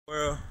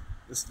Well,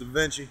 this is Da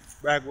Vinci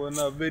back with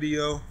another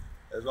video.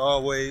 As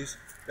always,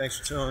 thanks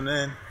for tuning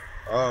in.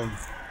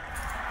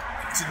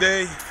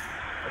 Today,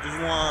 I just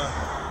want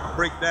to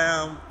break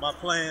down my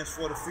plans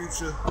for the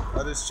future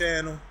of this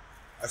channel.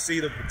 I see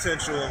the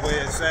potential of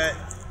where it's at.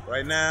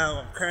 Right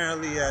now, I'm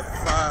currently at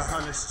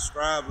 500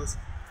 subscribers,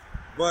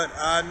 but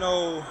I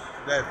know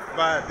that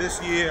by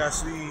this year, I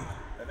see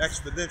an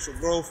exponential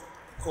growth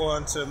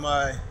according to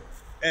my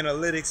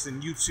analytics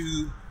and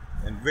YouTube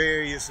and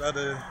various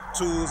other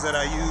tools that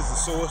I use to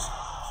source.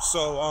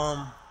 So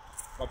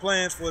my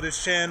plans for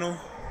this channel,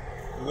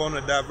 we're going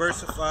to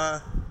diversify.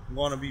 I'm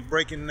going to be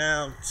breaking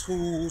down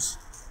tools,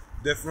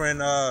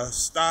 different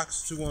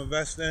stocks to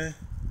invest in.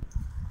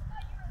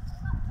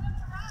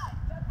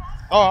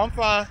 Oh, I'm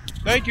fine,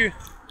 thank you.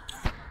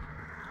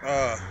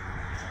 I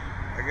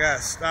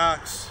got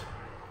stocks,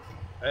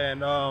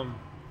 and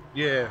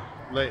yeah,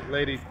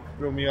 lady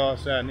threw me off,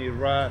 so I need a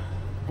ride.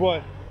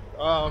 But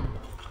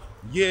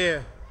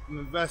yeah, I'm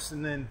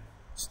investing in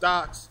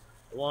stocks.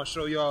 I want to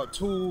show y'all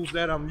tools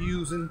that I'm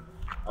using.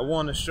 I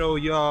want to show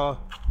y'all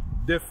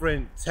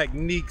different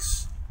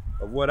techniques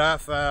of what I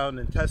found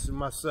and testing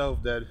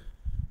myself that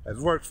has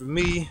worked for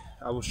me.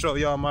 I will show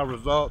y'all my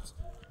results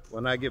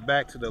when I get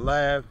back to the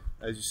lab.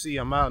 As you see,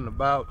 I'm out and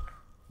about.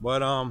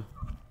 But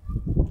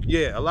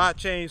yeah, a lot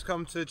of change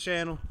coming to the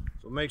channel,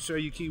 so make sure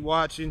you keep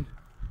watching.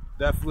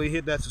 Definitely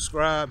hit that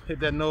subscribe,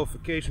 hit that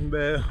notification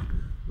bell.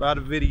 A lot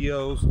of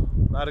videos,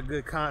 a lot of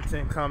good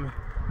content coming,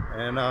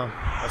 and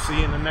I'll see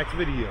you in the next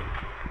video.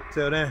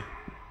 Till then,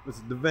 this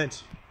is Da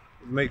Vinci.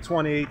 Let's make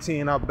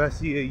 2018 our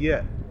best year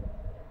yet.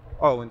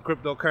 Oh, and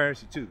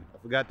cryptocurrency too, I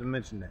forgot to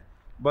mention that.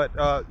 But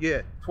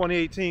yeah,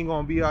 2018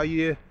 gonna be our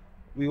year.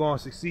 We gonna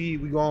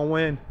succeed, we gonna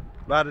win.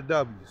 A lot of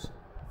W's,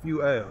 a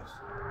few L's.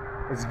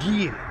 Let's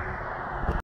get it.